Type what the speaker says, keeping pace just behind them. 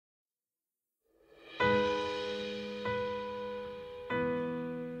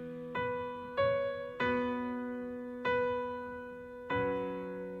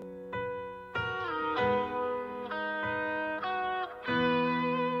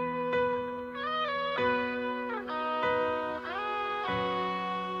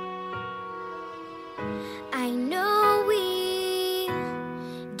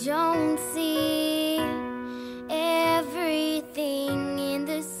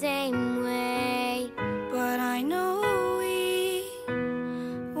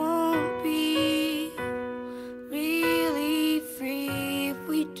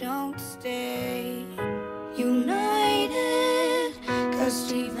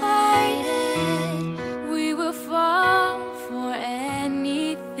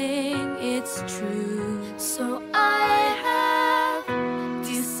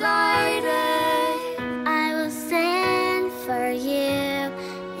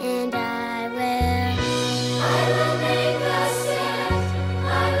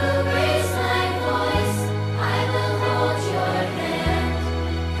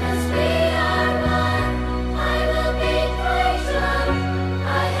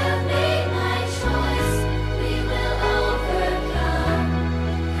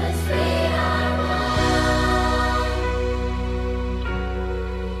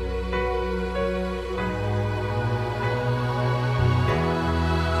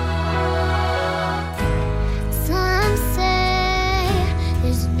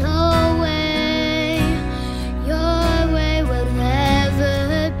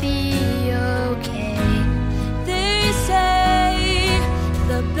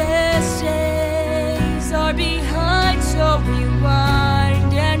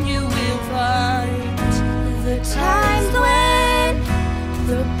rewind and you will find the times when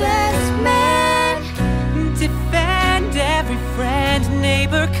the best man defend every friend,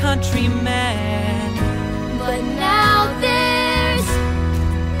 neighbor, countryman. But now there's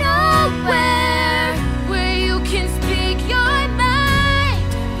nowhere where you can speak your mind.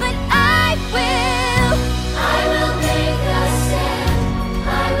 But I will make a stand.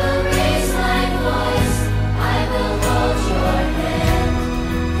 I will raise my voice. I will hold your hand.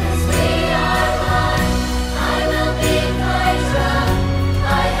 'Cause we are one. I will beat my drum.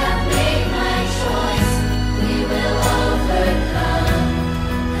 I have made my choice. We will overcome.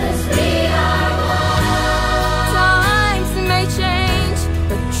 'Cause we are one. Times may change,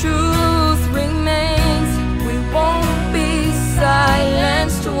 but truth remains. We won't be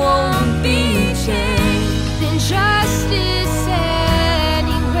silenced, won't be chained. Injustice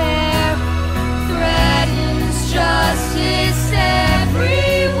anywhere threatens justice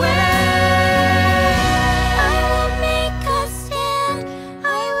everywhere. I will make a stand.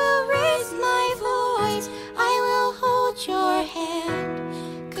 I will raise my voice. I will hold your hand.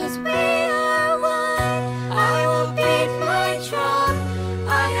 'Cause we are one. I will beat my drum.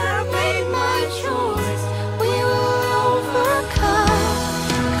 I have made my choice. We will overcome.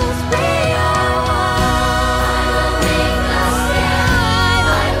 'Cause we are one. I will make a stand.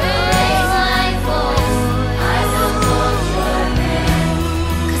 I will raise my voice. I will hold your hand.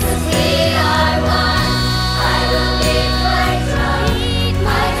 'Cause we are one. I will beat my drum.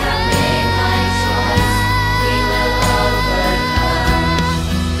 I have made my choice. We will overcome.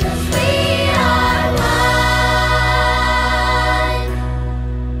 'Cause we are one.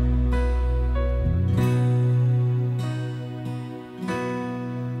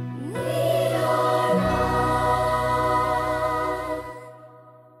 We are one.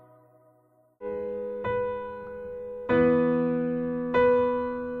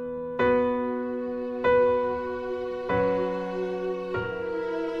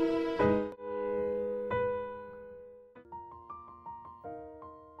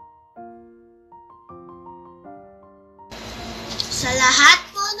 Sa lahat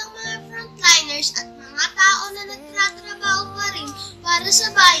po ng mga frontliners at mga tao na nagtatrabaho pa rin para sa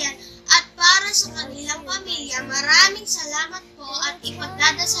bayan at para sa kanilang pamilya, maraming salamat po at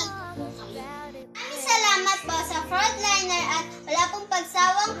ipagdadasal ko po kayo. Maraming salamat po sa frontliner at wala pong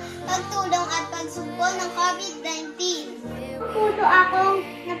pagsawang pagtulong at pagsugpo ng COVID-19. Puto akong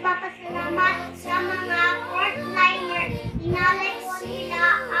nagpapasalamat sa mga frontliner. Inalay po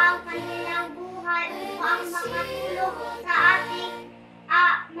nila ang kanilang buhay upang makatulong sa ating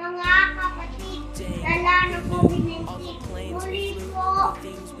mga kapatid dala ng COVID-19. Muli po,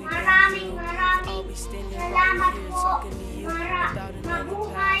 maraming salamat po.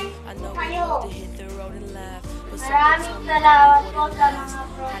 Mabuhay po kayo. Maraming salamat po sa mga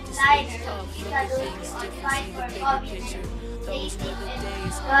frontliners. Kita doon on fight for COVID-19. Stay safe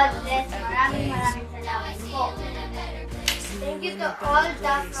and God bless. Maraming salamat po. Thank you to all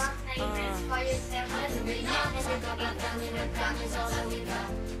the frontliners for your efforts and dedication.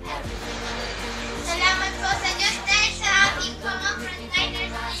 Salamat po sa Diyos dahil sa ating mga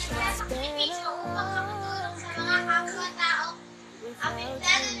frontliners na nagsasakripisyo upang makatulong sa mga kapwa-tao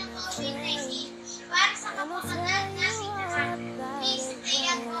apektado ng COVID-19 para sa kapakanan nating lahat. Please stay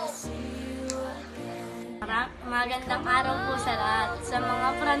at home. Magandang araw po sa lahat. Sa mga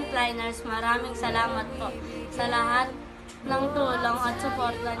frontliners, maraming salamat po sa lahat ng tulong at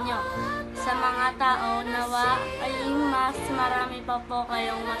suporta nyo. Sa mga tao, nawa ay mas marami pa po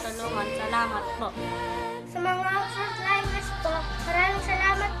kayong matulungan. Salamat po. Sa mga frontliners po, maraming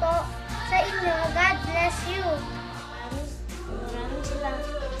salamat po sa inyo. God bless you. Maraming salamat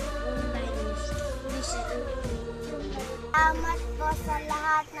po, frontliners. Salamat po sa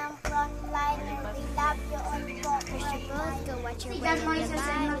lahat ng frontliner. We love you all po. Sigan Moises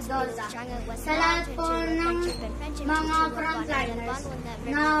and Magdosa. Sa lahat po ng mga frontliners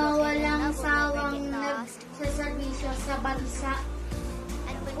na walang sawang nagsaservisyo sa bansa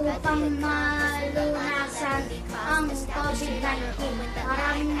upang malunasan ang COVID-19.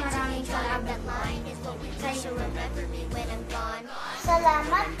 Maraming salamat po sa inyo.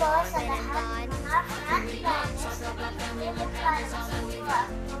 Salamat po sa lahat ng mga frontliners.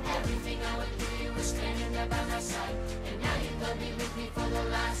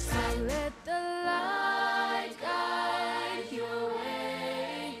 Let the light guide your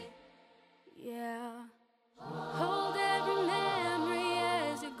way. Yeah. Hold every memory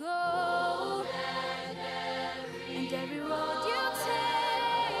as you go. And every road you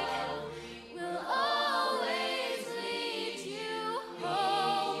take will always lead you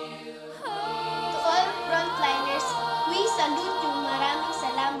home. To all frontliners, we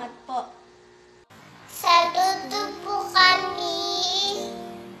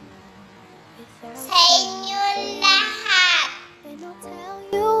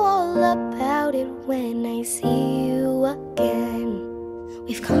all about it when I see you again.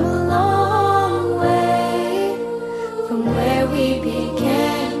 We've come a long